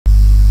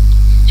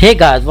Hey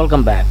guys,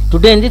 welcome back.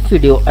 Today in this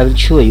video I will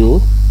show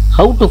you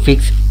how to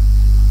fix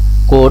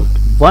code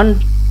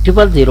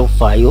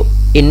 10005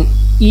 in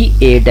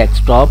EA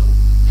desktop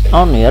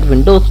on your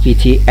Windows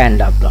PC and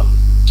laptop.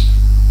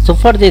 So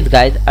for this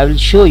guys I will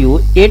show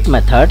you 8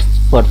 methods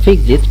for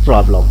fix this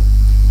problem.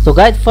 So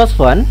guys, first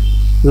one,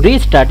 you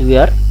restart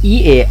your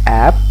EA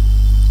app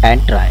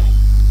and try.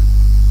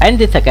 And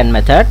the second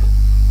method,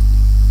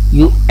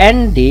 you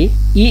end the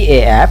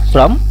EA app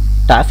from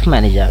task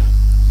manager.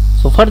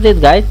 So for this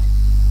guys,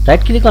 right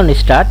click on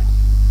start,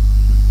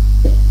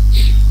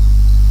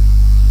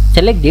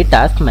 select the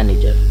task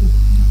manager,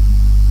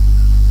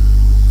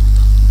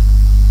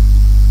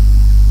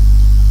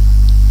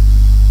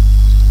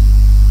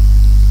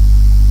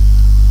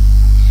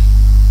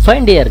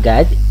 find here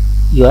guys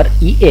your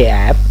EA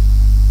app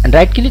and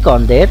right click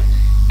on there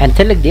and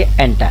select the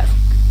end task.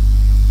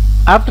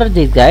 After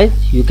this guys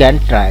you can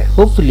try,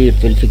 hopefully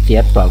it will fix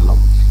your problem.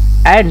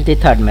 And the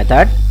third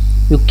method,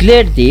 you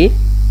clear the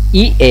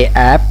EA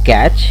app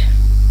cache.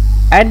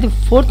 And the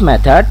fourth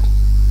method,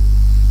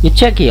 you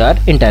check your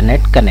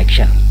internet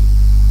connection.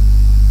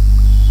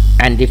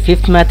 And the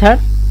fifth method,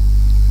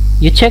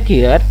 you check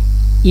your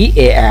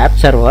EA app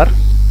server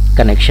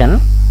connection.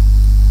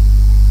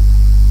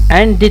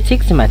 And the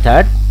sixth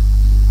method,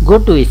 go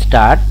to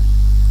start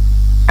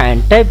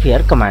and type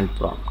your command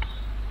prompt.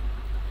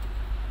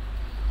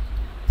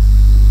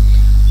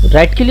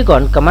 Right click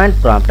on command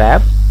prompt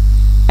app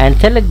and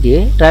select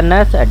the run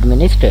as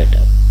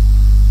administrator.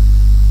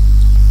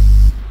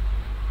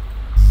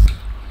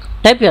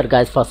 Type your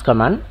guys first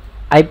command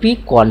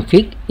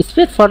ipconfig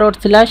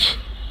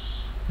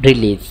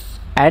 /release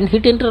and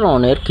hit enter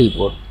on your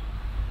keyboard.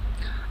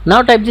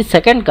 Now type the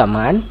second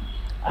command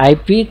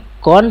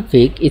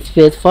ipconfig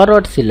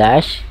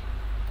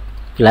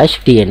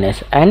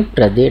 //dns and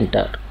press the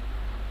enter.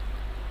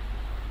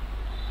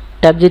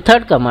 Type the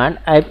third command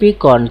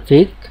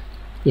ipconfig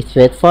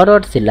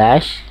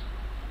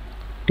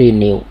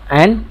 /renew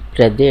and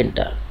press the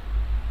enter.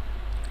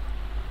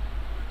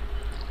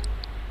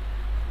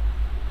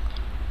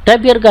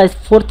 Type here guys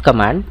fourth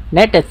command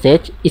netsh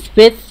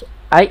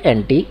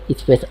int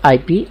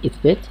ip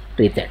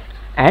reset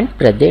and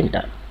press the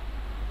enter.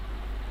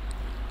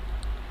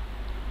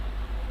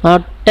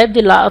 Now type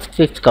the last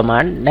fifth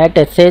command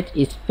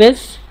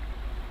netsh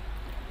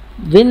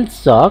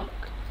winsock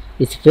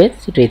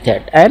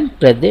reset and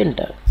press the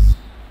enter.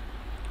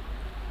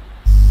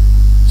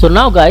 So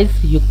now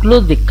guys you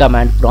close the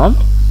command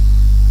prompt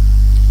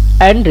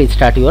and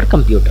restart your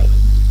computer.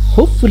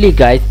 Hopefully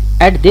guys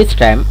at this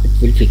time it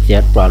will fix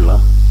your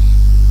problem.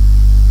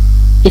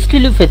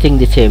 Still you facing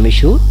the same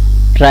issue,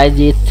 try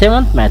the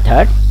seventh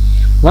method.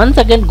 Once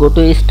again go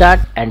to start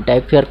and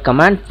type your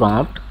command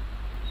prompt.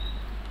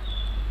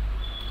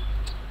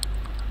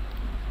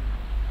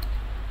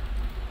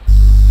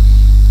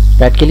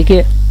 Right click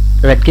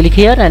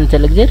here and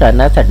select the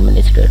run as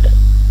administrator.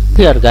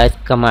 Here guys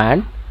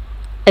command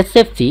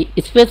sfc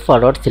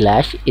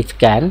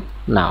 /scan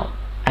now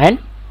and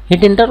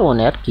hit enter on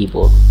your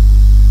keyboard.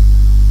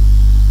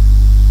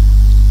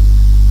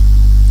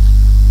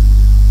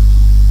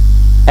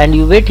 And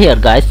you wait here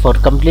guys for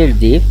complete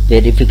the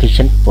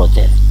verification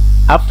process.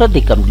 After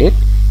the complete,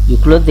 you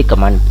close the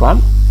command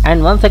prompt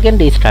and once again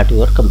restart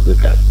your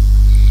computer.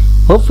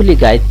 Hopefully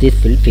guys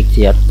this will fix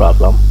your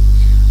problem.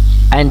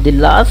 And the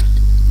last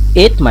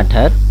eighth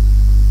method,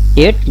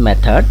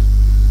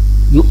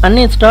 you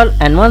uninstall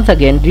and once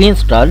again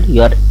reinstall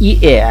your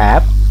EA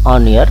app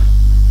on your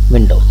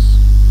Windows.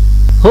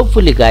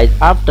 Hopefully guys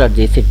after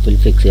this it will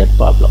fix your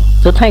problem.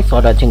 So thanks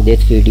for watching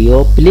this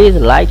video. Please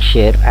like,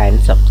 share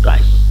and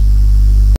subscribe.